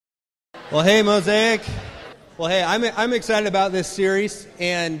Well, hey, Mosaic. Well, hey, I'm excited about this series,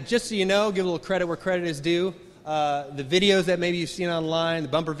 and just so you know, give a little credit where credit is due. The videos that maybe you've seen online, the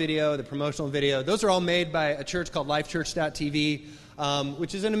bumper video, the promotional video, those are all made by a church called LifeChurch.tv,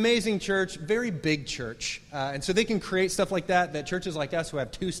 which is an amazing church, very big church. And so they can create stuff like that churches like us who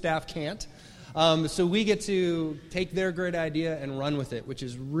have 2 staff can't. So we get to take their great idea and run with it, which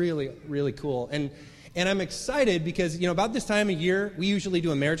is really, really cool. And I'm excited because, about this time of year, we usually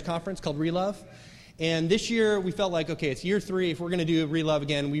do a marriage conference called Relove. And this year, we felt like, okay, it's year 3. If we're going to do Relove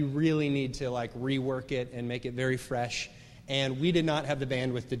again, we really need to, rework it and make it very fresh. And we did not have the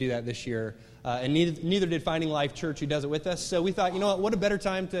bandwidth to do that this year. And neither did Finding Life Church, who does it with us. So we thought, what a better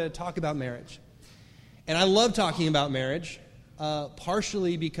time to talk about marriage. And I love talking about marriage,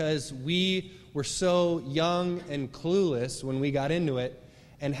 partially because we were so young and clueless when we got into it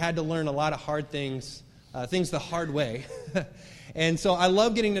and had to learn a lot of hard things the hard way. And so I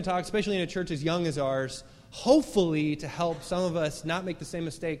love getting to talk, especially in a church as young as ours, hopefully to help some of us not make the same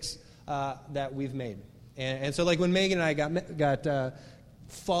mistakes that we've made. And so when Megan and I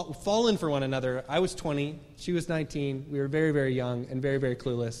fallen for one another, I was 20, she was 19. We were very, very young and very, very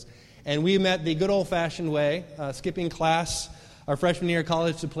clueless. And we met the good old-fashioned way, skipping class our freshman year of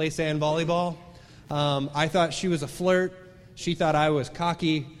college to play sand volleyball. I thought she was a flirt. She thought I was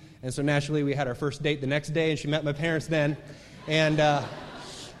cocky. And so naturally we had our first date the next day, and she met my parents then. And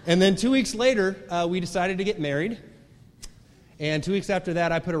then 2 weeks later, we decided to get married. And 2 weeks after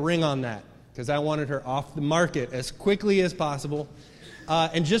that, I put a ring on that because I wanted her off the market as quickly as possible.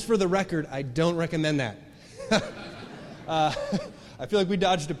 And just for the record, I don't recommend that. I feel like we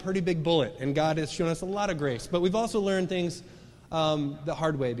dodged a pretty big bullet, and God has shown us a lot of grace. But we've also learned things the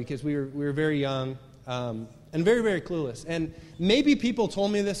hard way because we were very young and very, very clueless. And maybe people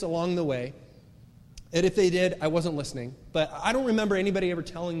told me this along the way. And if they did, I wasn't listening. But I don't remember anybody ever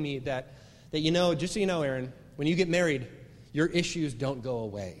telling me that just so you know, Aaron, when you get married, your issues don't go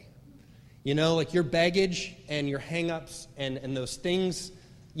away. Your baggage and your hang-ups and those things,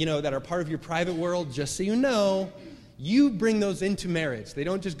 that are part of your private world, just so you know, you bring those into marriage. They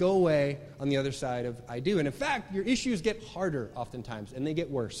don't just go away on the other side of I do. And in fact, your issues get harder oftentimes, and they get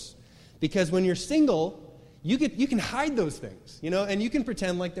worse. Because when you're single, you can hide those things, and you can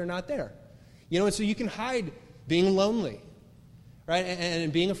pretend like they're not there. And so you can hide being lonely, right,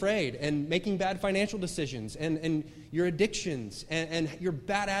 and being afraid, and making bad financial decisions, and your addictions, and your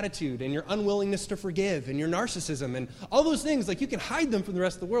bad attitude, and your unwillingness to forgive, and your narcissism, and all those things. You can hide them from the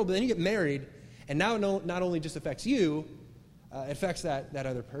rest of the world, but then you get married, and now it not only just affects you, it affects that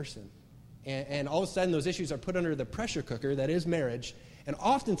other person. And all of a sudden, those issues are put under the pressure cooker that is marriage, and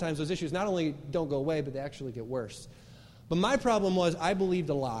oftentimes those issues not only don't go away, but they actually get worse. But my problem was I believed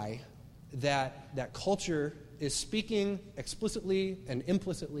a lie that culture is speaking explicitly and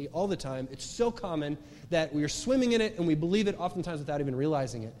implicitly all the time. It's so common that we are swimming in it, and we believe it oftentimes without even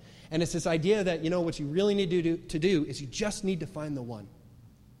realizing it. And it's this idea that, what you really need to do is you just need to find the one.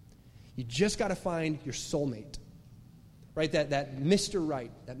 You just got to find your soulmate, right? That Mr.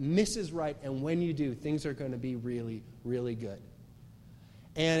 Right, that Mrs. Right, and when you do, things are going to be really, really good.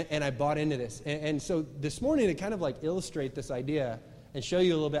 And I bought into this. And so this morning, to kind of illustrate this idea and show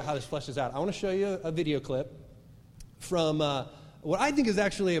you a little bit how this fleshes out, I want to show you a video clip from what I think is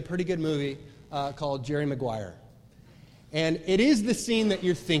actually a pretty good movie called Jerry Maguire. And it is the scene that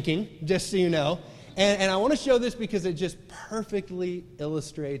you're thinking, just so you know. And I want to show this because it just perfectly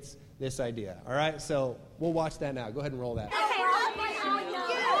illustrates this idea. All right? So we'll watch that now. Go ahead and roll that.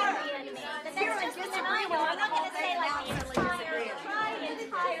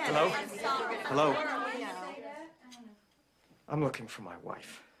 Hello? Hello? I'm looking for my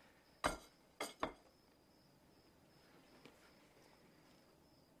wife.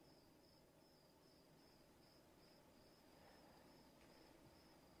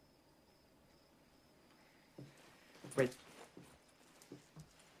 Wait.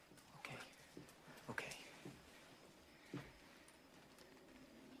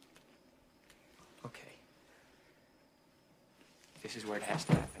 Okay. This is where it has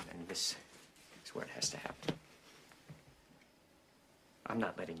to happen, and this is where it has to happen. I'm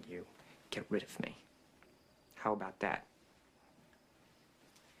not letting you get rid of me. How about that?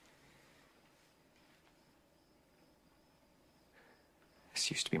 This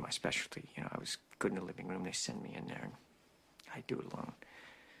used to be my specialty. I was good in the living room. They send me in there, and I do it alone.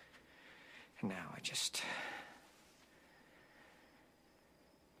 And now I just...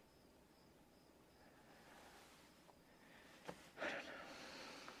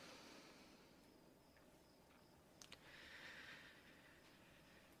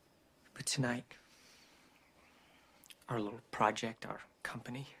 But tonight, our little project, our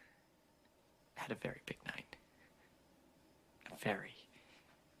company, had a very big night. A very,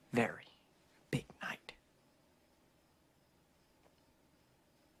 very big night.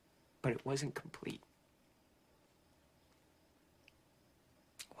 But it wasn't complete.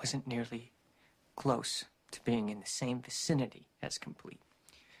 It wasn't nearly close to being in the same vicinity as complete.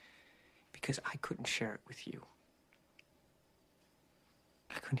 Because I couldn't share it with you.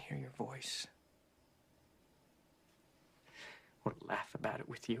 I couldn't hear your voice. Or laugh about it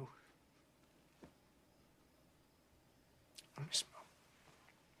with you.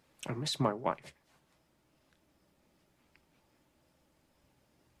 I miss my wife.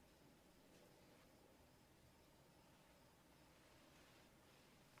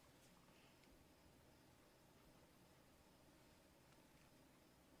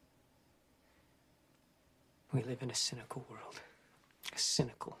 We live in a cynical world. A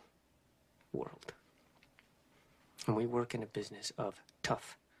cynical world. And we work in a business of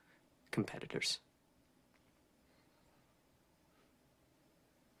tough competitors.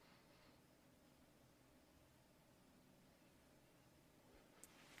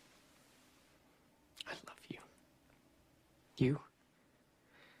 I love you. You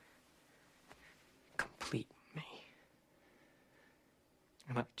complete me.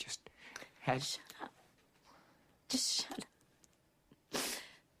 And I just had... Shut up. Just shut up.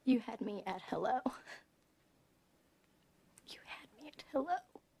 You had me at hello. You had me at hello.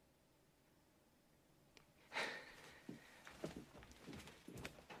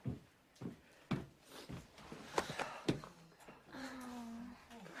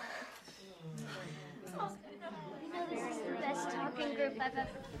 Best talking group I've ever.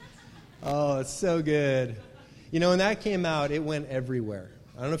 Oh, it's so good. You know, when that came out, it went everywhere.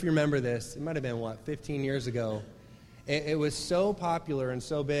 I don't know if you remember this. It might have been, 15 years ago. It was so popular and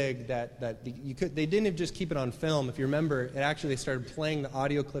so big that they didn't just keep it on film. If you remember, it actually they started playing the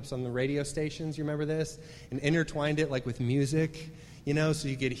audio clips on the radio stations. You remember this? And intertwined it like with music, so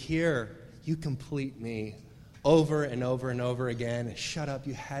you could hear, "You complete me," over and over and over again. And "Shut up,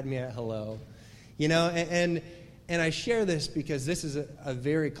 you had me at hello." And I share this because this is a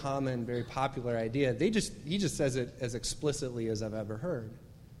very common, very popular idea. He just says it as explicitly as I've ever heard.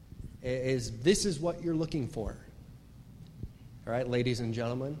 This is what you're looking for. All right, ladies and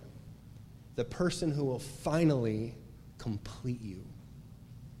gentlemen, the person who will finally complete you.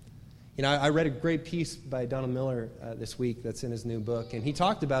 I read a great piece by Donald Miller this week that's in his new book, and he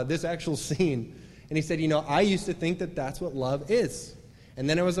talked about this actual scene, and he said, I used to think that that's what love is. And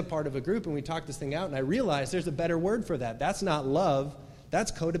then I was a part of a group, and we talked this thing out, and I realized there's a better word for that. That's not love,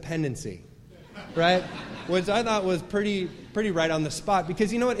 that's codependency, right? Which I thought was pretty right on the spot,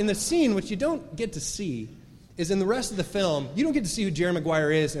 because you know what? In the scene, what you don't get to see is in the rest of the film, you don't get to see who Jerry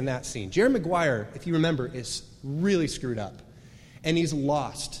Maguire is in that scene. Jerry Maguire, if you remember, is really screwed up. And he's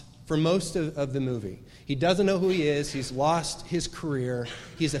lost for most of the movie. He doesn't know who he is. He's lost his career.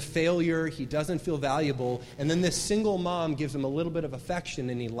 He's a failure. He doesn't feel valuable. And then this single mom gives him a little bit of affection,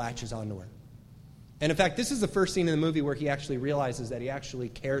 and he latches onto her. And in fact, this is the first scene in the movie where he actually realizes that he actually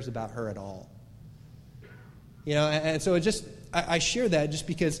cares about her at all. And so I share that just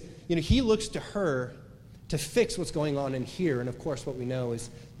because, he looks to her to fix what's going on in here. And of course, what we know is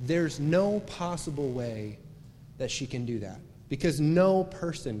there's no possible way that she can do that, because no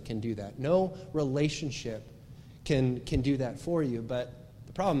person can do that. No relationship can do that for you. But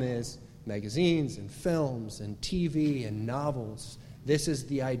the problem is magazines and films and TV and novels, this is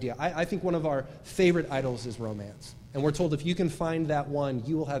the idea. I think one of our favorite idols is romance. And we're told if you can find that one,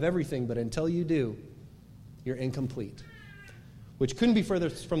 you will have everything. But until you do, you're incomplete, which couldn't be further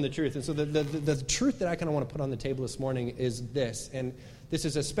from the truth. And so the truth that I kind of want to put on the table this morning is this, and this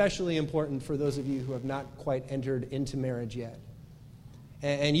is especially important for those of you who have not quite entered into marriage yet.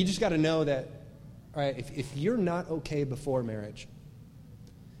 And you just got to know that, all right, if you're not okay before marriage,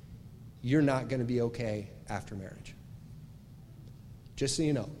 you're not going to be okay after marriage. Just so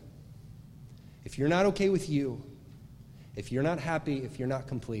you know. If you're not okay with you, if you're not happy, if you're not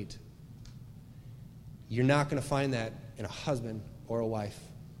complete, you're not going to find that in a husband or a wife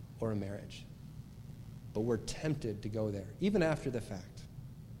or a marriage. But we're tempted to go there, even after the fact,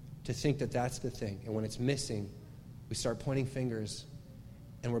 to think that that's the thing. And when it's missing, we start pointing fingers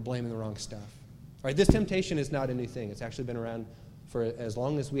and we're blaming the wrong stuff. All right, this temptation is not a new thing. It's actually been around for as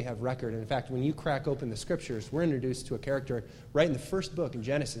long as we have record. And in fact, when you crack open the scriptures, we're introduced to a character right in the first book in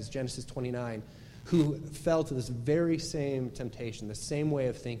Genesis 29, who fell to this very same temptation, the same way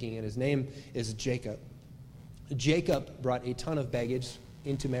of thinking, and his name is Jacob. Jacob brought a ton of baggage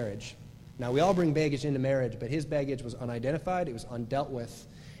into marriage. Now, we all bring baggage into marriage, but his baggage was unidentified, it was undealt with,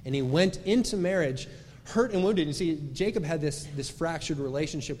 and he went into marriage hurt and wounded. You see, Jacob had this fractured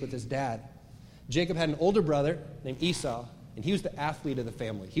relationship with his dad. Jacob had an older brother named Esau, and he was the athlete of the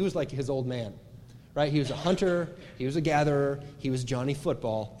family. He was like his old man, right? He was a hunter, he was a gatherer, he was Johnny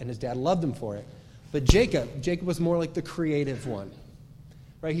Football, and his dad loved him for it. But Jacob was more like the creative one,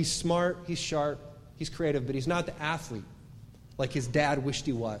 right? He's smart, he's sharp, he's creative, but he's not the athlete like his dad wished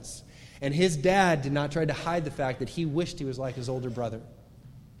he was. And his dad did not try to hide the fact that he wished he was like his older brother.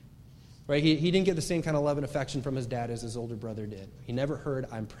 Right? He didn't get the same kind of love and affection from his dad as his older brother did. He never heard,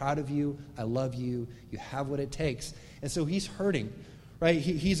 I'm proud of you, I love you, you have what it takes. And so he's hurting, right?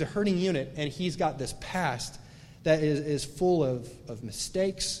 He's a hurting unit, and he's got this past that is full of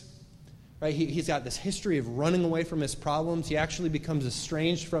mistakes, right? He's got this history of running away from his problems. He actually becomes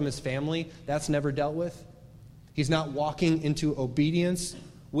estranged from his family. That's never dealt with. He's not walking into obedience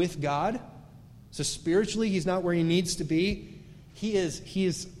with God. So spiritually, he's not where he needs to be. He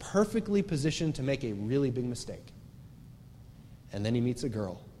is perfectly positioned to make a really big mistake. And then he meets a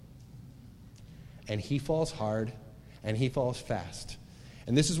girl. And he falls hard, and he falls fast.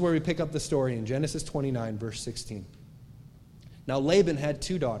 And this is where we pick up the story in Genesis 29, verse 16. Now Laban had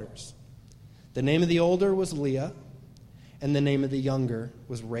 2 daughters. The name of the older was Leah, and the name of the younger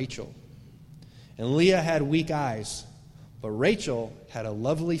was Rachel. And Leah had weak eyes, but Rachel had a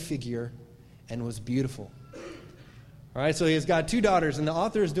lovely figure and was beautiful. All right, so he's got 2 daughters, and the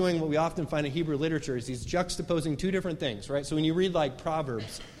author is doing what we often find in Hebrew literature, is he's juxtaposing 2 different things, right? So when you read like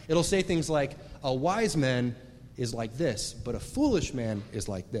Proverbs, it'll say things like, a wise man is like this, but a foolish man is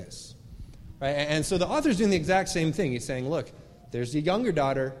like this. Right? And so the author's doing the exact same thing. He's saying, look, there's the younger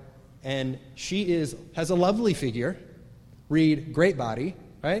daughter, and she has a lovely figure, read great body,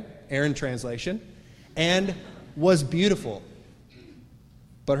 right? Aaron translation, and was beautiful.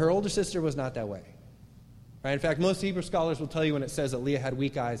 But her older sister was not that way. Right? In fact, most Hebrew scholars will tell you when it says that Leah had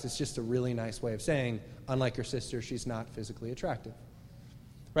weak eyes, it's just a really nice way of saying, unlike her sister, she's not physically attractive.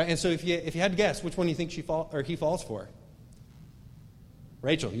 Right? And so if you had to guess, which one do you think he falls for?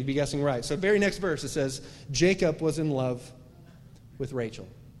 Rachel. You'd be guessing right. So very next verse, it says, Jacob was in love with Rachel.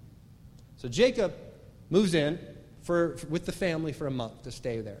 So Jacob moves in with the family for a month to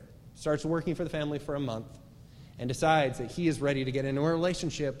stay there. Starts working for the family for a month and decides that he is ready to get into a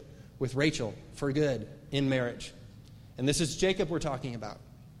relationship with Rachel for good in marriage. And this is Jacob we're talking about.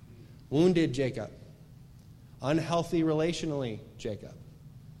 Wounded Jacob. Unhealthy relationally Jacob.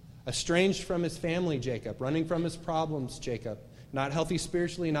 Estranged from his family Jacob. Running from his problems Jacob. Not healthy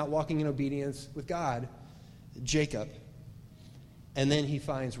spiritually, not walking in obedience with God Jacob. And then he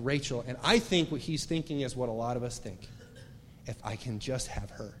finds Rachel. And I think what he's thinking is what a lot of us think. If I can just have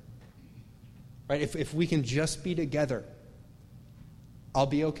her. Right? If we can just be together, I'll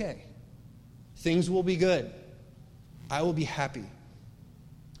be okay. Things will be good. I will be happy. And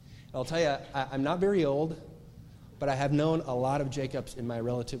I'll tell you, I'm not very old, but I have known a lot of Jacobs in my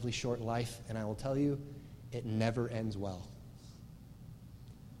relatively short life, and I will tell you, it never ends well.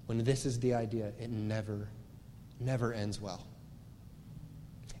 When this is the idea, it never ends well.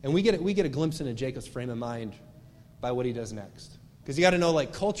 And we get a glimpse into Jacob's frame of mind by what he does next. Because you got to know,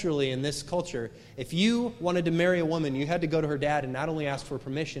 like, culturally in this culture, if you wanted to marry a woman, you had to go to her dad and not only ask for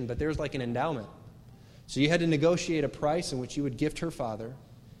permission, but there's like an endowment. So you had to negotiate a price in which you would gift her father,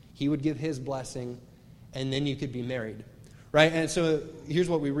 he would give his blessing, and then you could be married. Right? And so here's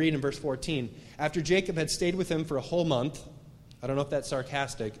what we read in verse 14. After Jacob had stayed with him for a whole month, I don't know if that's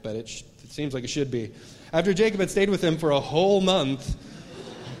sarcastic, but it seems like it should be. After Jacob had stayed with him for a whole month,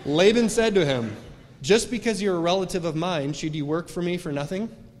 Laban said to him, just because you're a relative of mine, should you work for me for nothing?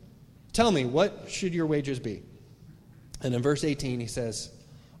 Tell me, what should your wages be? And in verse 18 he says,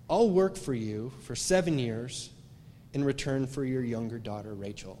 I'll work for you for 7 years in return for your younger daughter,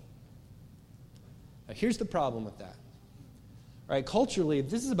 Rachel. Now here's the problem with that. All right, culturally,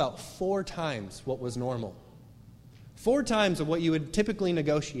 this is about 4 times what was normal. 4 times of what you would typically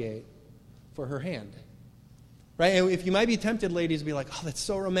negotiate for her hand. Right? And if you might be tempted, ladies, to be like, oh, that's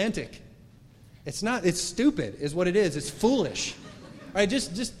so romantic. It's not. It's stupid is what it is. It's foolish. All right,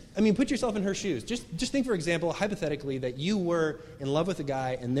 put yourself in her shoes. Just think, for example, hypothetically, that you were in love with a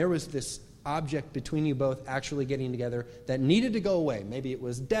guy and there was this object between you both actually getting together that needed to go away. Maybe it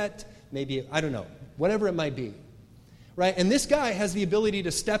was debt, maybe, I don't know, whatever it might be. Right? And this guy has the ability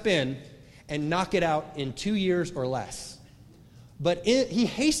to step in and knock it out in 2 years or less. But he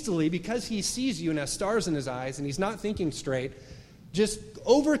hastily, because he sees you and has stars in his eyes and he's not thinking straight, just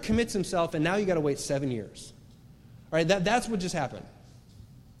overcommits himself, and now you got to wait 7 years. All right, that's what just happened.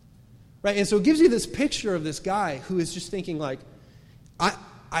 Right, and so it gives you this picture of this guy who is just thinking like, I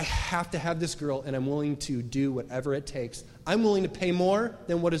have to have this girl, and I'm willing to do whatever it takes. I'm willing to pay more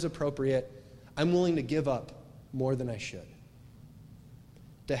than what is appropriate. I'm willing to give up more than I should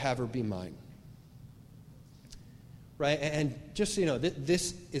to have her be mine. right? And just so you know,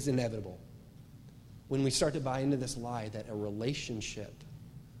 this is inevitable. When we start to buy into this lie that a relationship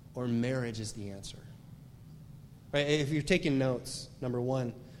or marriage is the answer. Right? If you're taking notes, number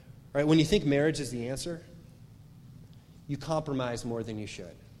one, right, when you think marriage is the answer, you compromise more than you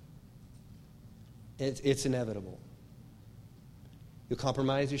should. It's inevitable. You'll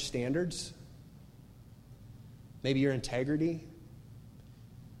compromise your standards, maybe your integrity.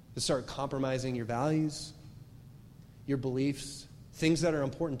 You'll start compromising your values, your beliefs, things that are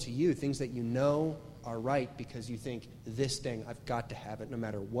important to you, things that you know are right because you think, this thing, I've got to have it no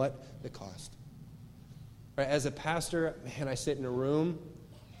matter what the cost. Right? As a pastor, man, I sit in a room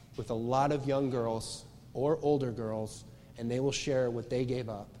with a lot of young girls or older girls, and they will share what they gave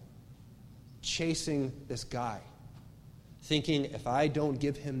up, chasing this guy, thinking if I don't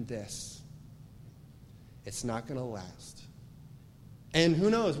give him this, it's not going to last. And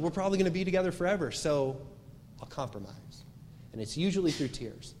who knows, we're probably going to be together forever, so I'll compromise. And it's usually through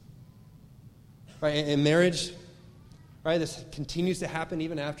tears. Right? In marriage, right, this continues to happen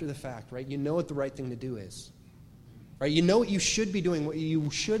even after the fact, right? You know what the right thing to do is. Right? You know what you should be doing, what you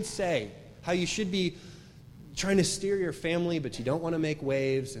should say, how you should be trying to steer your family, but you don't want to make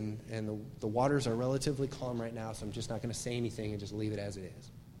waves, and the waters are relatively calm right now, so I'm just not going to say anything and just leave it as it is.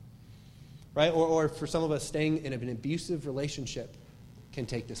 Right? Or for some of us, staying in an abusive relationship can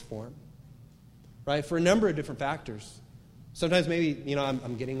take this form. Right? For a number of different factors. Sometimes maybe,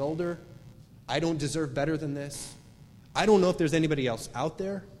 I'm getting older. I don't deserve better than this. I don't know if there's anybody else out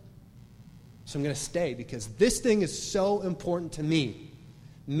there. So I'm going to stay because this thing is so important to me.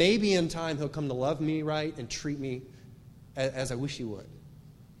 Maybe in time he'll come to love me right and treat me as I wish he would.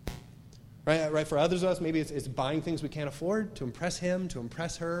 Right? For others of us, maybe it's buying things we can't afford to impress him, to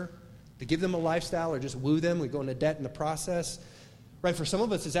impress her, to give them a lifestyle or just woo them. We go into debt in the process. Right? For some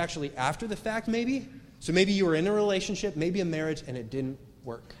of us, it's actually after the fact maybe. So maybe you were in a relationship, maybe a marriage, and it didn't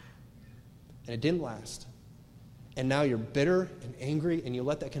work. And it didn't last. And now you're bitter and angry, and you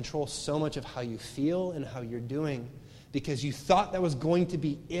let that control so much of how you feel and how you're doing because you thought that was going to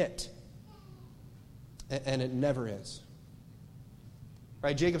be it. And it never is.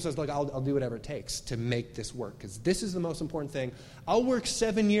 Right? Jacob says, look, I'll do whatever it takes to make this work because this is the most important thing. I'll work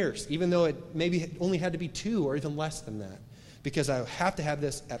 7 years, even though it maybe only had to be 2 or even less than that, because I have to have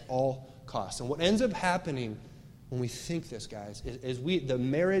this at all costs. And what ends up happening when we think this, guys, is the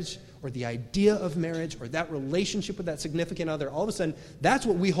marriage or the idea of marriage or that relationship with that significant other, all of a sudden, that's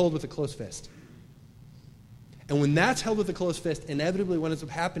what we hold with a closed fist. And when that's held with a closed fist, inevitably what ends up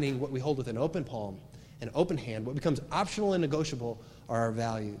happening, what we hold with an open palm, an open hand, what becomes optional and negotiable are our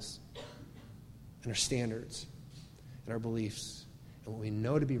values and our standards and our beliefs and what we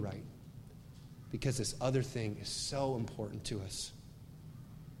know to be right because this other thing is so important to us.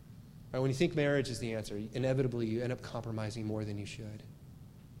 Right, when you think marriage is the answer, inevitably you end up compromising more than you should.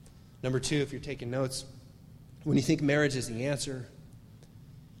 Number 2, if you're taking notes, when you think marriage is the answer,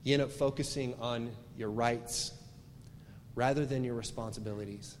 you end up focusing on your rights rather than your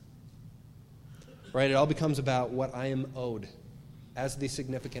responsibilities. Right? It all becomes about what I am owed as the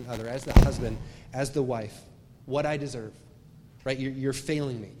significant other, as the husband, as the wife, what I deserve. Right? You're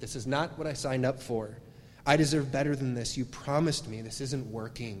failing me. This is not what I signed up for. I deserve better than this. You promised me. This isn't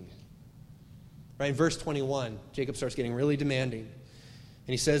working. Right? In verse 21, Jacob starts getting really demanding. And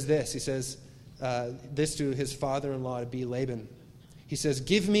he says this. He says this to his father-in-law, to be Laban. He says,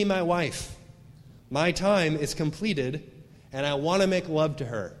 give me my wife. My time is completed, and I want to make love to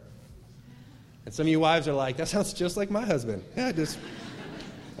her. And some of you wives are like, that sounds just like my husband. Yeah,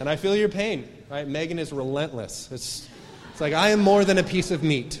 and I feel your pain. Right? Megan is relentless. It's like, I am more than a piece of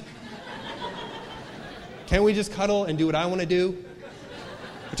meat. Can't we just cuddle and do what I want to do?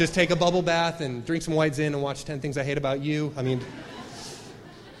 Just take a bubble bath and drink some White Zin and watch 10 Things I Hate About You. I mean,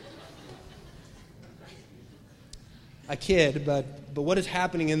 I kid, but what is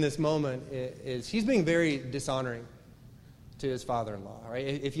happening in this moment is he's being very dishonoring to his father-in-law. Right?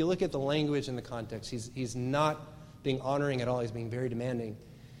 If you look at the language and the context, he's not being honoring at all. He's being very demanding.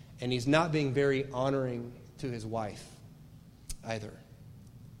 And he's not being very honoring to his wife either.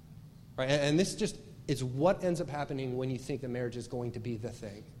 Right? And this just is what ends up happening when you think that marriage is going to be the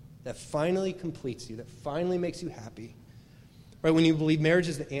thing that finally completes you, that finally makes you happy. Right? When you believe marriage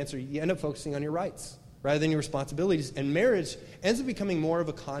is the answer, you end up focusing on your rights rather than your responsibilities. And marriage ends up becoming more of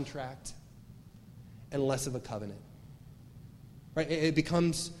a contract and less of a covenant. Right? It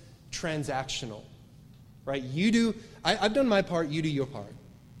becomes transactional. Right? I've done my part, you do your part.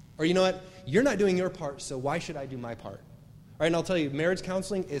 Or you know what? You're not doing your part, so why should I do my part? Right? And I'll tell you, marriage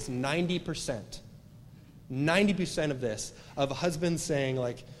counseling is 90%. 90% of this, of husbands saying,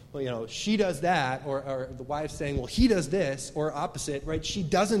 like, well, she does that, or the wife saying, well, he does this, or opposite, right? She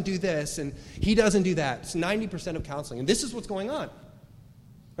doesn't do this, and he doesn't do that. It's 90% of counseling. And this is what's going on.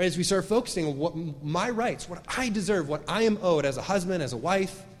 Right? As we start focusing on what my rights, what I deserve, what I am owed as a husband, as a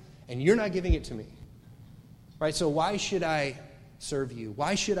wife, and you're not giving it to me. Right? So why should I serve you?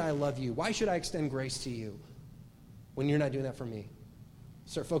 Why should I love you? Why should I extend grace to you when you're not doing that for me?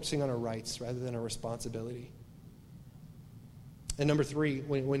 Start focusing on our rights rather than our responsibility. And number 3,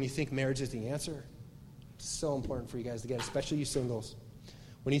 when you think marriage is the answer, it's so important for you guys to get, especially you singles.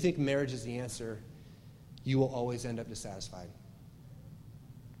 When you think marriage is the answer, you will always end up dissatisfied.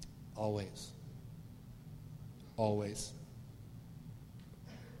 Always. Always.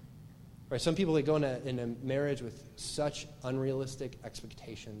 Right? Some people, they go into marriage with such unrealistic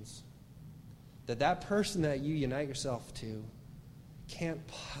expectations that person that you unite yourself to can't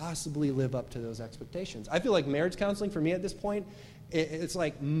possibly live up to those expectations. I feel like marriage counseling for me at this point, it's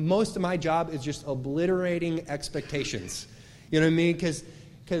like most of my job is just obliterating expectations. You know what I mean? Because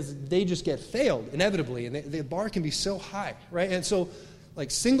they just get failed inevitably, and the bar can be so high, right? And so,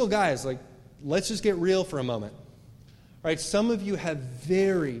 like single guys, like let's just get real for a moment. Right? Some of you have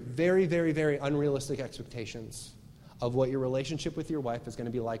very, very, very, very unrealistic expectations of what your relationship with your wife is going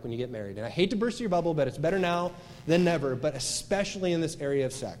to be like when you get married. And I hate to burst your bubble, but it's better now than never, but especially in this area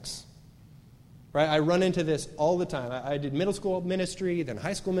of sex. Right? I run into this all the time. I did middle school ministry, then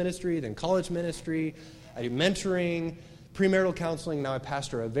high school ministry, then college ministry. I do mentoring, premarital counseling. Now I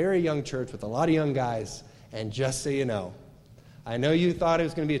pastor a very young church with a lot of young guys. And just so you know, I know you thought it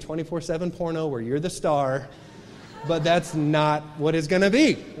was going to be a 24/7 porno where you're the star, but that's not what it's going to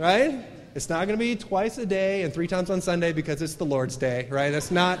be, right? It's not going to be twice a day and 3 times on Sunday because it's the Lord's Day, right?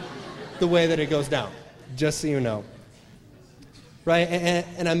 That's not the way that it goes down, just so you know. Right?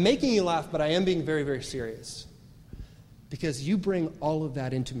 And I'm making you laugh, but I am being very, very serious. Because you bring all of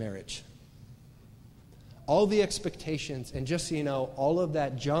that into marriage. All the expectations, and just so you know, all of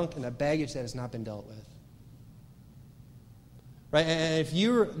that junk and that baggage that has not been dealt with. Right? And if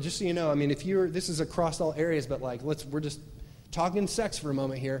you're, just so you know, I mean, this is across all areas, but like, we're just talking sex for a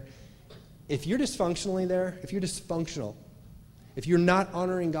moment here. If you're dysfunctionally there, if you're dysfunctional, if you're not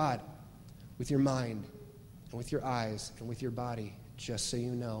honoring God with your mind and with your eyes and with your body, just so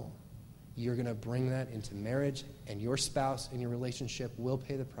you know, you're going to bring that into marriage, and your spouse and your relationship will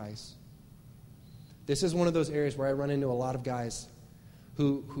pay the price. This is one of those areas where I run into a lot of guys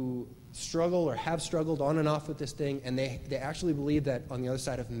who struggle or have struggled on and off with this thing, and they actually believe that on the other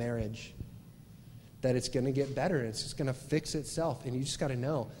side of marriage, that it's going to get better, and it's just going to fix itself. And you just got to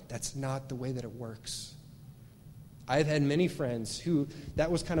know that's not the way that it works. I've had many friends who that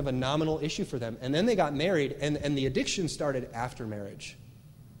was kind of a nominal issue for them, and then they got married, and the addiction started after marriage.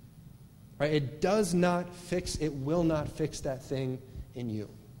 Right? It does not fix, it will not fix that thing in you.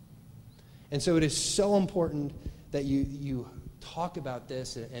 And so it is so important that you talk about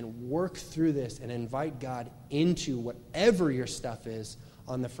this and work through this and invite God into whatever your stuff is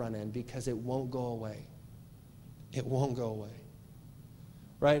on the front end, because it won't go away. It won't go away.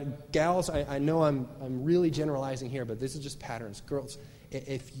 Right? Gals, I know I'm really generalizing here, but this is just patterns. Girls,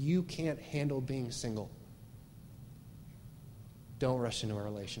 if you can't handle being single, don't rush into a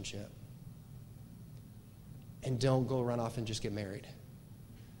relationship. And don't go run off and just get married.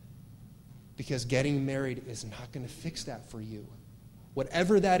 Because getting married is not going to fix that for you.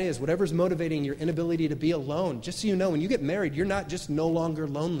 Whatever that is, whatever's motivating your inability to be alone, just so you know, when you get married, you're not just no longer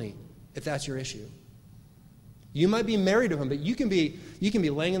lonely, if that's your issue. You might be married to him, but you can be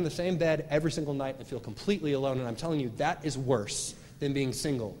laying in the same bed every single night and feel completely alone, and I'm telling you, that is worse than being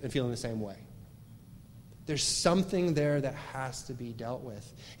single and feeling the same way. There's something there that has to be dealt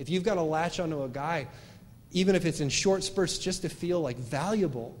with. If you've got to latch onto a guy, even if it's in short spurts, just to feel like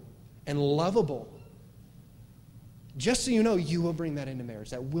valuable and lovable, just so you know, you will bring that into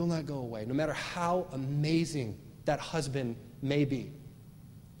marriage. That will not go away. No matter how amazing that husband may be,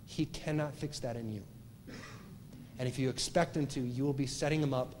 he cannot fix that in you. And if you expect him to, you will be setting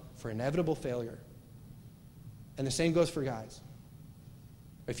him up for inevitable failure. And the same goes for guys.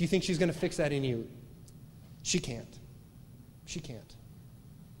 If you think she's going to fix that in you, she can't. She can't.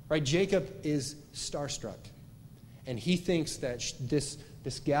 Right? Jacob is starstruck. And he thinks that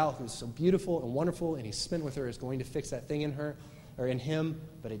this gal who's so beautiful and wonderful and he's spent with her is going to fix that thing in her or in him,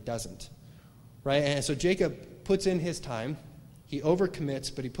 but it doesn't. Right? And so Jacob puts in his time. He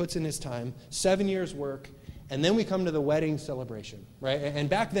overcommits, but he puts in his time. 7 years' work. And then we come to the wedding celebration. Right? And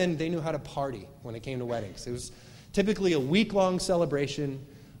back then, they knew how to party when it came to weddings. It was typically a week-long celebration.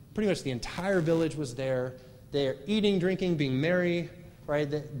 Pretty much the entire village was there. They're eating, drinking, being merry. Right?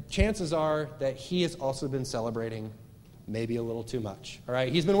 The chances are that he has also been celebrating maybe a little too much. All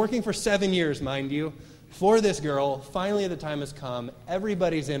right, he's been working for 7 years, mind you, for this girl. Finally, the time has come.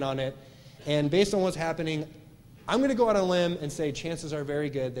 Everybody's in on it. And based on what's happening, I'm going to go out on a limb and say chances are very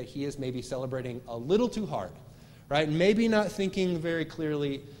good that he is maybe celebrating a little too hard, right? Maybe not thinking very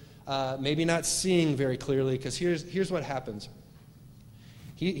clearly, maybe not seeing very clearly, because here's what happens.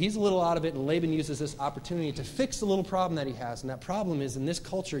 He's a little out of it, and Laban uses this opportunity to fix the little problem that he has. And that problem is, in this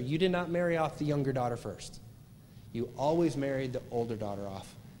culture, you did not marry off the younger daughter first. You always married the older daughter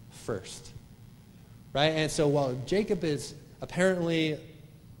off first, right? And so while Jacob is apparently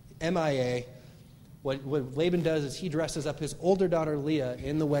MIA, what Laban does is he dresses up his older daughter Leah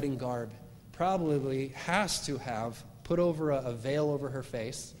in the wedding garb, probably has to have put over a veil over her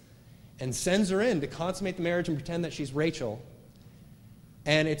face, and sends her in to consummate the marriage and pretend that she's Rachel.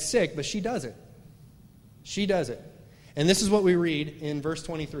 And it's sick, but she does it. She does it. And this is what we read in verse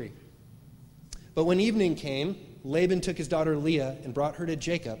 23. But when evening came, Laban took his daughter Leah and brought her to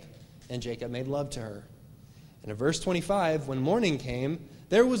Jacob, and Jacob made love to her. And in verse 25, when morning came,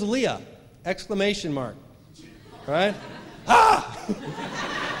 there was Leah! Exclamation mark. Right? Ah!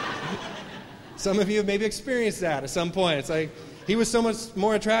 Some of you have maybe experienced that at some point. It's like, he was so much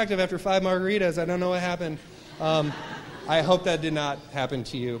more attractive after 5 margaritas. I don't know what happened. I hope that did not happen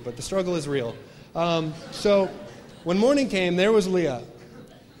to you, but the struggle is real. So when morning came, there was Leah.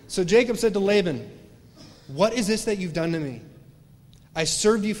 So Jacob said to Laban, "What is this that you've done to me? I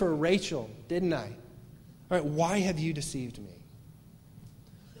served you for Rachel, didn't I? All right, why have you deceived me?"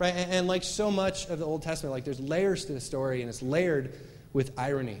 Right, and like so much of the Old Testament, like there's layers to the story, and it's layered with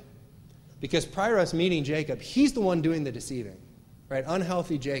irony. Because prior to us meeting Jacob, he's the one doing the deceiving. Right,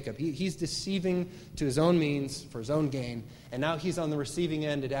 unhealthy Jacob. He's deceiving to his own means, for his own gain, and now he's on the receiving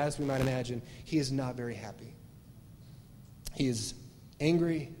end, and as we might imagine, he is not very happy. He is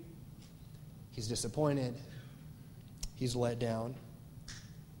angry. He's disappointed. He's let down.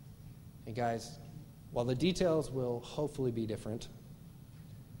 And guys, while the details will hopefully be different,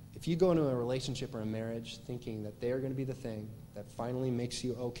 if you go into a relationship or a marriage thinking that they are going to be the thing that finally makes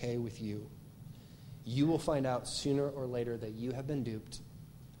you okay with you, you will find out sooner or later that you have been duped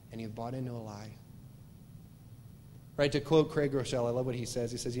and you've bought into a lie. Right, to quote Craig Groeschel, I love what he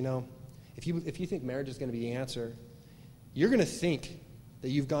says. He says, if you think marriage is going to be the answer, you're going to think that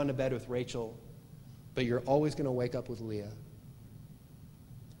you've gone to bed with Rachel, but you're always going to wake up with Leah.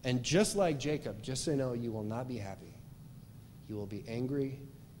 And just like Jacob, just so you know, you will not be happy. You will be angry.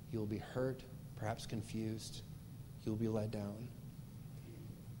 You will be hurt, perhaps confused. You will be let down.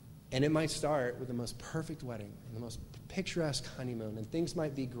 And it might start with the most perfect wedding and the most picturesque honeymoon, and things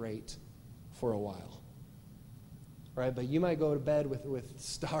might be great for a while. Right? But you might go to bed with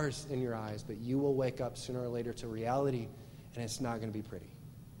stars in your eyes, but you will wake up sooner or later to reality, and it's not going to be pretty.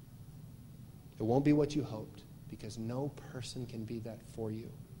 It won't be what you hoped, because no person can be that for you.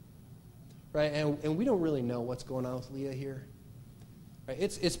 Right? And we don't really know what's going on with Leah here. Right?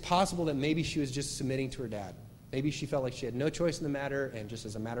 It's possible that maybe she was just submitting to her dad. Maybe she felt like she had no choice in the matter, and just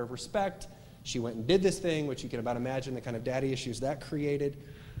as a matter of respect, she went and did this thing, which you can about imagine the kind of daddy issues that created.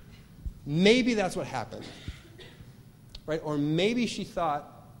 Maybe that's what happened. Right? Or maybe she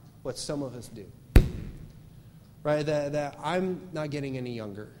thought what some of us do. Right? That I'm not getting any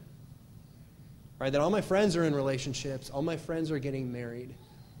younger. Right? That all my friends are in relationships, all my friends are getting married,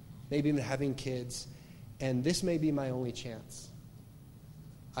 maybe even having kids, and this may be my only chance.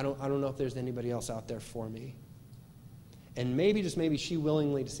 I don't know if there's anybody else out there for me. And maybe, just maybe, she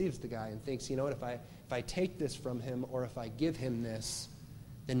willingly deceives the guy and thinks, you know what, if I take this from him, or if I give him this,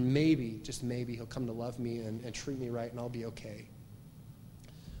 then maybe, just maybe, he'll come to love me and treat me right, and I'll be okay.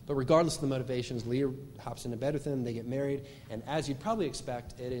 But regardless of the motivations, Leah hops into bed with him, they get married, and as you'd probably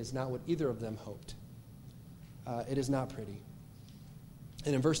expect, it is not what either of them hoped. It is not pretty.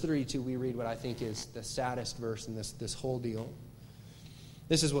 And in verse 32, we read what I think is the saddest verse in this whole deal.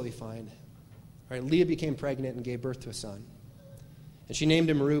 This is what we find. All right, Leah became pregnant and gave birth to a son. And she named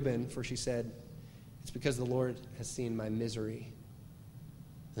him Reuben, for she said, "It's because the Lord has seen my misery."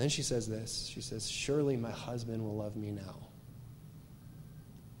 And then she says this. She says, "Surely my husband will love me now."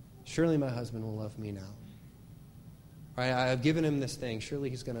 Surely my husband will love me now. All right, I've given him this thing. Surely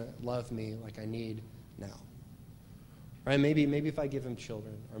he's going to love me like I need now. Right? Maybe if I give him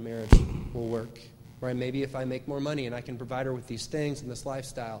children, our marriage will work. Right? Maybe if I make more money and I can provide her with these things and this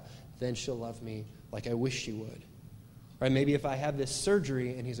lifestyle, then she'll love me like I wish she would. Right? Maybe if I have this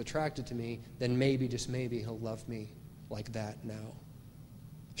surgery and he's attracted to me, then maybe, just maybe, he'll love me like that now.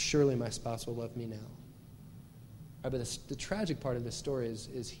 Surely my spouse will love me now. Right? But the tragic part of this story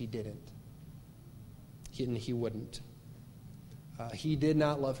is he didn't. He wouldn't. He did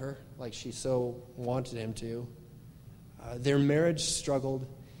not love her like she so wanted him to. Their marriage struggled,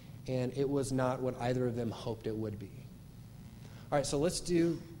 and it was not what either of them hoped it would be. All right, so let's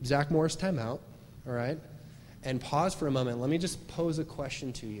do Zach Morris timeout, all right? And pause for a moment. Let me just pose a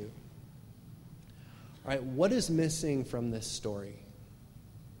question to you. All right, what is missing from this story?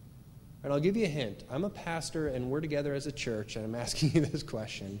 All right, I'll give you a hint. I'm a pastor, and we're together as a church, and I'm asking you this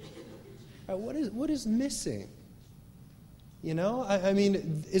question. All right, what is missing? You know, I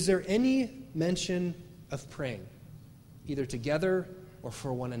mean, is there any mention of praying, either together or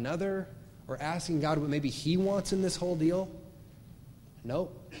for one another, or asking God what maybe He wants in this whole deal?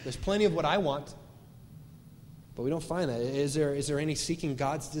 Nope. There's plenty of what I want, but we don't find that. Is there any seeking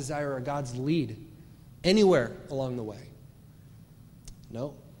God's desire or God's lead anywhere along the way?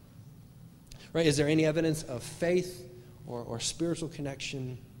 No. Right? Is there any evidence of faith or spiritual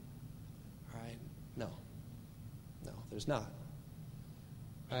connection? All right. No, there's not.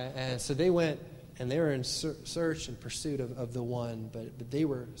 Right? And so they went and they were in search and pursuit of the one, but they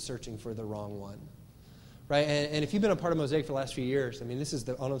were searching for the wrong one. Right? And if you've been a part of Mosaic for the last few years, I mean, this is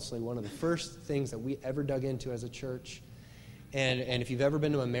honestly one of the first things that we ever dug into as a church. And if you've ever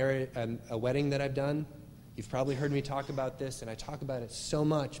been to a wedding that I've done, you've probably heard me talk about this, and I talk about it so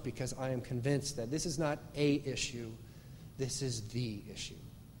much because I am convinced that this is not a issue, this is the issue.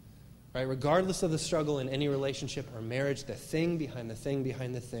 Right? Regardless of the struggle in any relationship or marriage, the thing behind the thing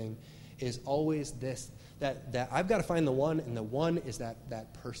behind the thing is always this, that I've got to find the one, and the one is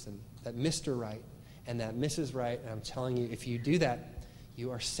that person, that Mr. Right and that Mrs. Right. And I'm telling you, if you do that,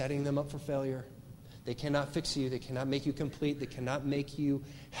 you are setting them up for failure. They cannot fix you. They cannot make you complete. They cannot make you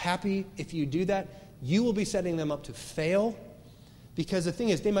happy. If you do that, you will be setting them up to fail, because the thing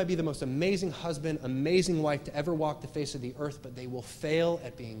is, they might be the most amazing husband, amazing wife to ever walk the face of the earth, but they will fail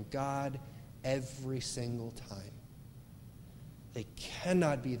at being God every single time. They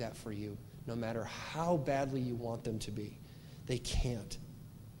cannot be that for you, no matter how badly you want them to be. They can't.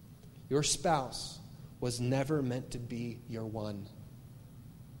 Your spouse was never meant to be your one.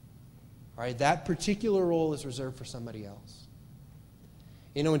 All right, that particular role is reserved for somebody else.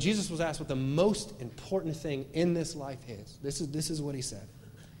 You know, when Jesus was asked what the most important thing in this life is, this is what he said.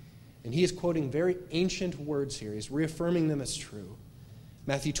 And he is quoting very ancient words here. He's reaffirming them as true.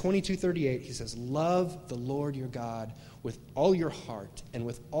 Matthew 22:38, he says, "Love the Lord your God with all your heart and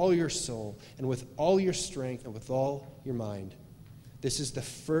with all your soul and with all your strength and with all your mind. This is the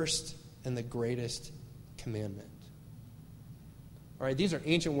first and the greatest commandment." All right, these are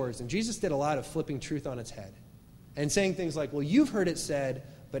ancient words, and Jesus did a lot of flipping truth on its head and saying things like, well, you've heard it said,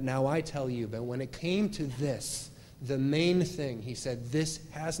 but now I tell you. But when it came to this, the main thing, he said, this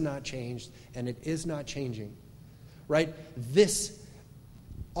has not changed, and it is not changing. Right?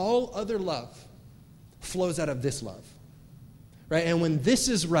 All other love flows out of this love. Right? And when this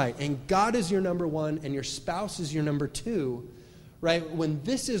is right, and God is your number one, and your spouse is your number two, right? When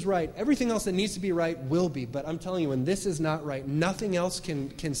this is right, everything else that needs to be right will be. But I'm telling you, when this is not right, nothing else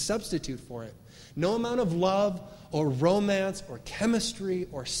can substitute for it. No amount of love or romance or chemistry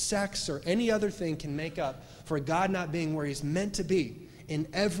or sex or any other thing can make up for God not being where he's meant to be in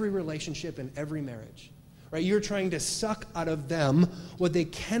every relationship and every marriage. Right? You're trying to suck out of them what they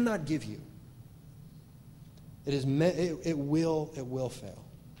cannot give you. It will fail.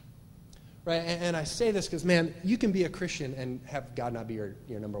 Right? And I say this because, man, you can be a Christian and have God not be your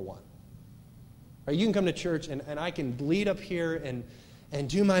number one. Right? You can come to church and I can bleed up here and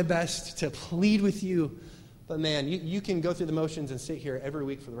do my best to plead with you. But, man, you can go through the motions and sit here every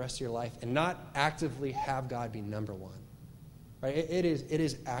week for the rest of your life and not actively have God be number one. Right? It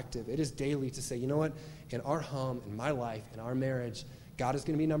is active. It is daily to say, you know what? In our home, in my life, in our marriage, God is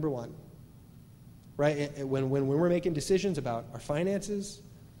going to be number one. Right? When we're making decisions about our finances,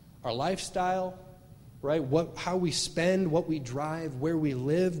 our lifestyle, right? How we spend, what we drive, where we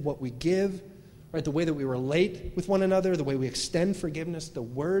live, what we give, right? The way that we relate with one another, the way we extend forgiveness, the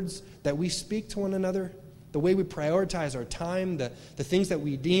words that we speak to one another, the way we prioritize our time, the things that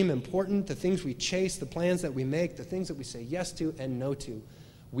we deem important, the things we chase, the plans that we make, the things that we say yes to and no to.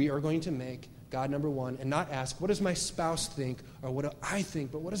 We are going to make God number one and not ask, what does my spouse think or what do I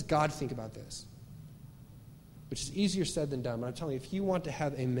think, but what does God think about this? Which is easier said than done. But I'm telling you, if you want to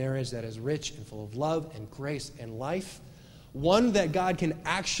have a marriage that is rich and full of love and grace and life, one that God can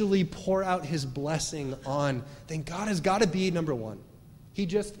actually pour out his blessing on, then God has got to be number one. He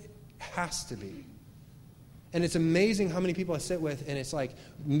just has to be. And it's amazing how many people I sit with, and it's like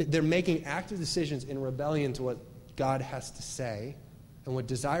they're making active decisions in rebellion to what God has to say and what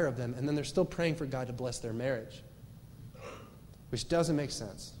desire of them, and then they're still praying for God to bless their marriage, which doesn't make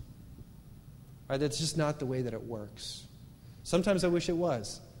sense. Right, that's just not the way that it works. Sometimes I wish it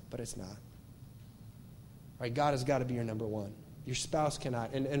was, but it's not. Right? God has got to be your number one. Your spouse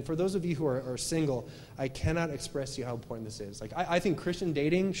cannot. And for those of you who are single, I cannot express to you how important this is. Like, I think Christian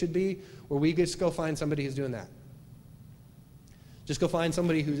dating should be where we just go find somebody who's doing that. Just go find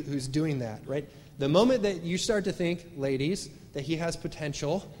somebody who's doing that, right? The moment that you start to think, ladies, that he has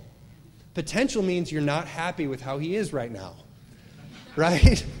potential means you're not happy with how he is right now,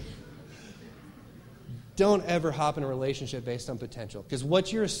 right? Don't ever hop in a relationship based on potential, because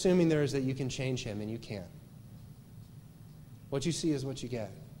what you're assuming there is that you can change him, and you can't. What you see is what you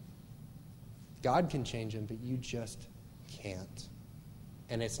get. God can change him, but you just can't.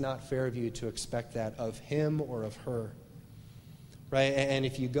 And it's not fair of you to expect that of him or of her. Right? And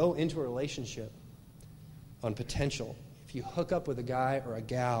if you go into a relationship on potential, if you hook up with a guy or a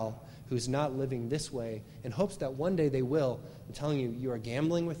gal who's not living this way in hopes that one day they will, I'm telling you, you are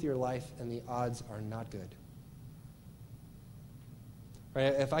gambling with your life and the odds are not good. Right?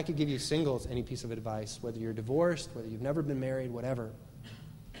 If I could give you singles any piece of advice, whether you're divorced, whether you've never been married, whatever,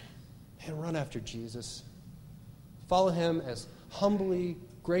 man, run after Jesus. Follow him as humbly,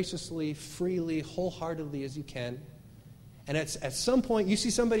 graciously, freely, wholeheartedly as you can. And at some point, you see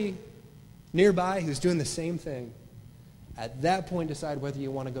somebody nearby who's doing the same thing. At that point, decide whether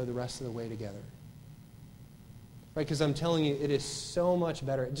you want to go the rest of the way together. Right? Because I'm telling you, it is so much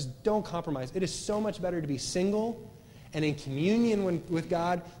better. Just don't compromise. It is so much better to be single and in communion with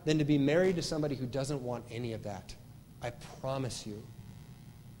God than to be married to somebody who doesn't want any of that. I promise you,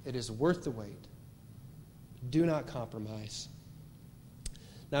 it is worth the wait. Do not compromise.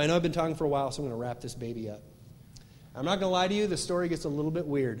 Now, I know I've been talking for a while, so I'm going to wrap this baby up. I'm not going to lie to you, the story gets a little bit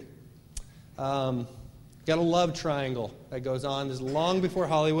weird. Got a love triangle that goes on. This is long before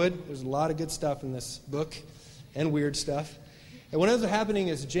Hollywood. There's a lot of good stuff in this book and weird stuff. And what ends up happening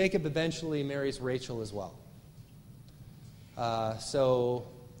is Jacob eventually marries Rachel as well. So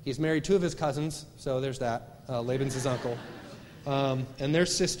he's married two of his cousins, so there's that. Laban's his uncle. And they're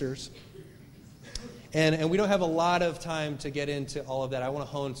sisters. And we don't have a lot of time to get into all of that. I want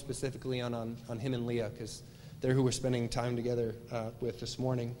to hone specifically on him and Leah, because they're who we're spending time together with this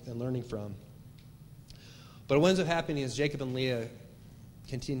morning and learning from. But what ends up happening is Jacob and Leah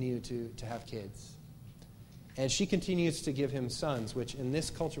continue to have kids. And she continues to give him sons, which in this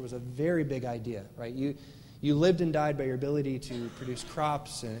culture was a very big idea, right? You lived and died by your ability to produce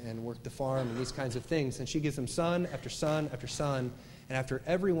crops and work the farm and these kinds of things. And she gives him son after son after son. And after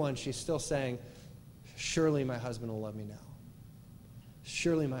every one, she's still saying, surely my husband will love me now.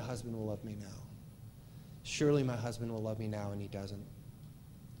 Surely my husband will love me now. Surely my husband will love me now, and he doesn't.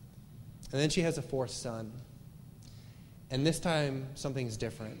 And then she has a fourth son. And this time, something's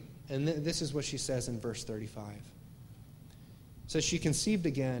different. And this is what she says in verse 35. It says, she conceived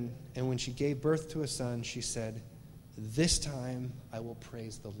again, and when she gave birth to a son, she said, this time I will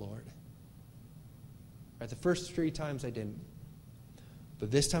praise the Lord. Right, the first 3 times I didn't.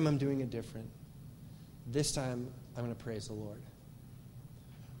 But this time I'm doing it different. This time I'm going to praise the Lord.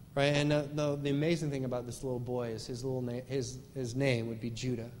 Right, and the amazing thing about this little boy is his name would be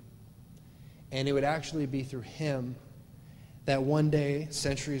Judah. And it would actually be through him that one day,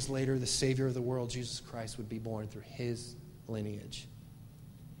 centuries later, the Savior of the world, Jesus Christ, would be born through his lineage.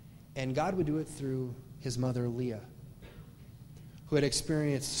 And God would do it through his mother, Leah, who had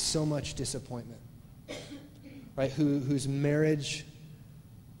experienced so much disappointment, right? Whose marriage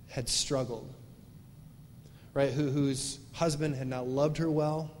had struggled, right? Whose husband had not loved her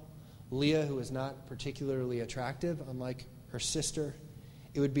well. Leah, who was not particularly attractive, unlike her sister.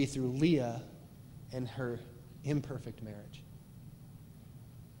 It would be through Leah and her imperfect marriage.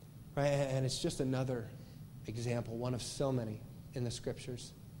 Right? And it's just another example, one of so many in the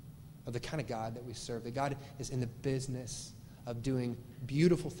Scriptures, of the kind of God that we serve. That God is in the business of doing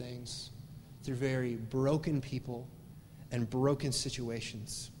beautiful things through very broken people and broken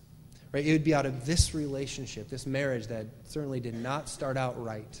situations. Right? It would be out of this relationship, this marriage that certainly did not start out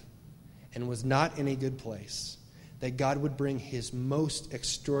right and was not in a good place, that God would bring his most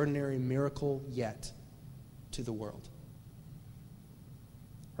extraordinary miracle yet to the world.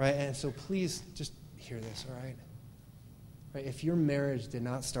 Right? And so please just hear this, all right? Right? If your marriage did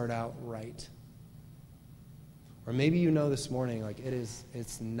not start out right, or maybe you know this morning, like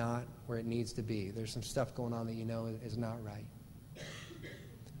it's not where it needs to be. There's some stuff going on that you know is not right.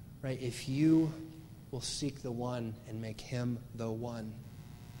 Right? If you will seek the one and make him the one,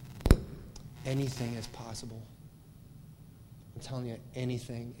 anything is possible. I'm telling you,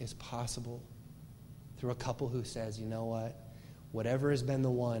 anything is possible through a couple who says, you know what? Whatever has been the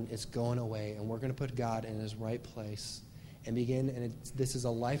one is going away, and we're going to put God in his right place and begin. And this is a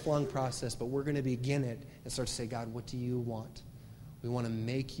lifelong process, but we're going to begin it and start to say, God, what do you want? We want to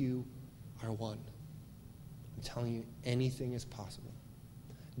make you our one. I'm telling you, anything is possible.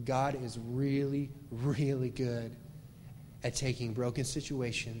 God is really, really good at taking broken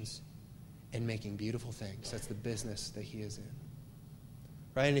situations and making beautiful things. That's the business that he is in.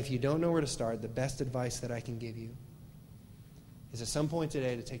 Right? And if you don't know where to start, the best advice that I can give you is at some point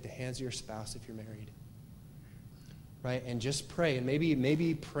today to take the hands of your spouse if you're married. Right? And just pray. And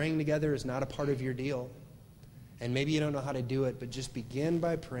maybe praying together is not a part of your deal. And maybe you don't know how to do it, but just begin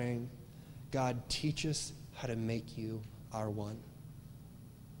by praying, God, teach us how to make you our one.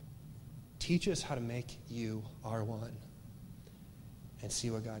 Teach us how to make you our one. And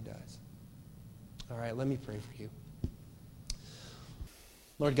see what God does. All right, let me pray for you.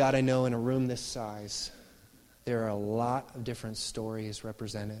 Lord God, I know in a room this size, there are a lot of different stories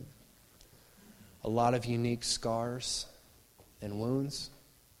represented. A lot of unique scars and wounds.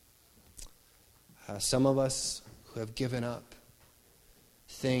 Some of us who have given up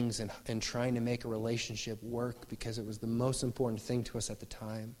things and trying to make a relationship work because it was the most important thing to us at the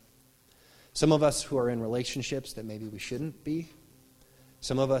time. Some of us who are in relationships that maybe we shouldn't be.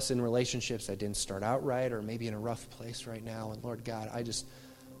 Some of us in relationships that didn't start out right or maybe in a rough place right now. And Lord God, I just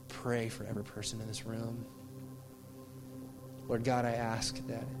pray for every person in this room. Lord God, I ask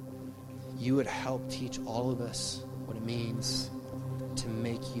that you would help teach all of us what it means to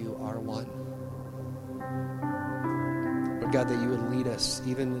make you our one. Lord God, that you would lead us,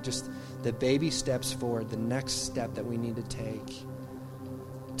 even just the baby steps forward, the next step that we need to take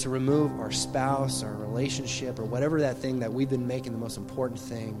to remove our spouse, our relationship, or whatever that thing that we've been making the most important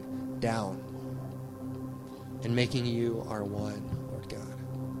thing down and making you our one, Lord God.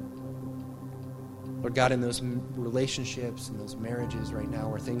 Lord God, in those relationships and those marriages right now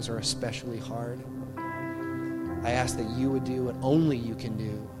where things are especially hard, I ask that you would do what only you can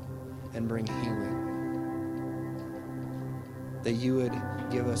do and bring healing. That you would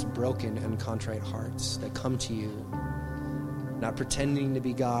give us broken and contrite hearts that come to you, not pretending to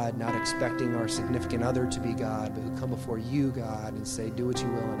be God, not expecting our significant other to be God, but who come before you, God, and say, do what you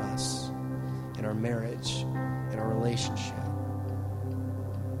will in us, in our marriage, in our relationship.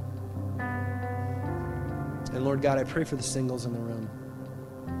 And Lord God, I pray for the singles in the room.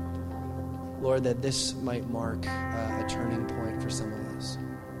 Lord, that this might mark a turning point for some of us.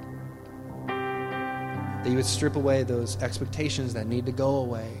 That you would strip away those expectations that need to go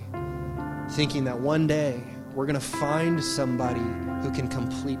away, thinking that one day we're going to find somebody who can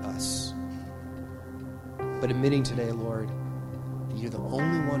complete us. But admitting today, Lord, that you're the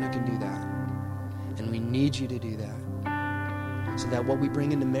only one who can do that. And we need you to do that. So that what we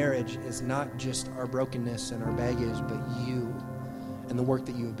bring into marriage is not just our brokenness and our baggage, but you and the work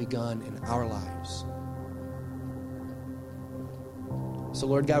that you have begun in our lives. So,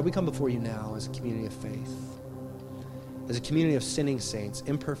 Lord God, we come before you now as a community of faith, as a community of sinning saints,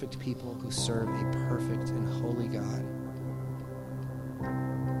 imperfect people who serve a perfect and holy God.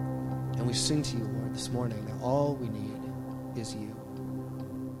 And we sing to you, Lord, this morning that all we need is you.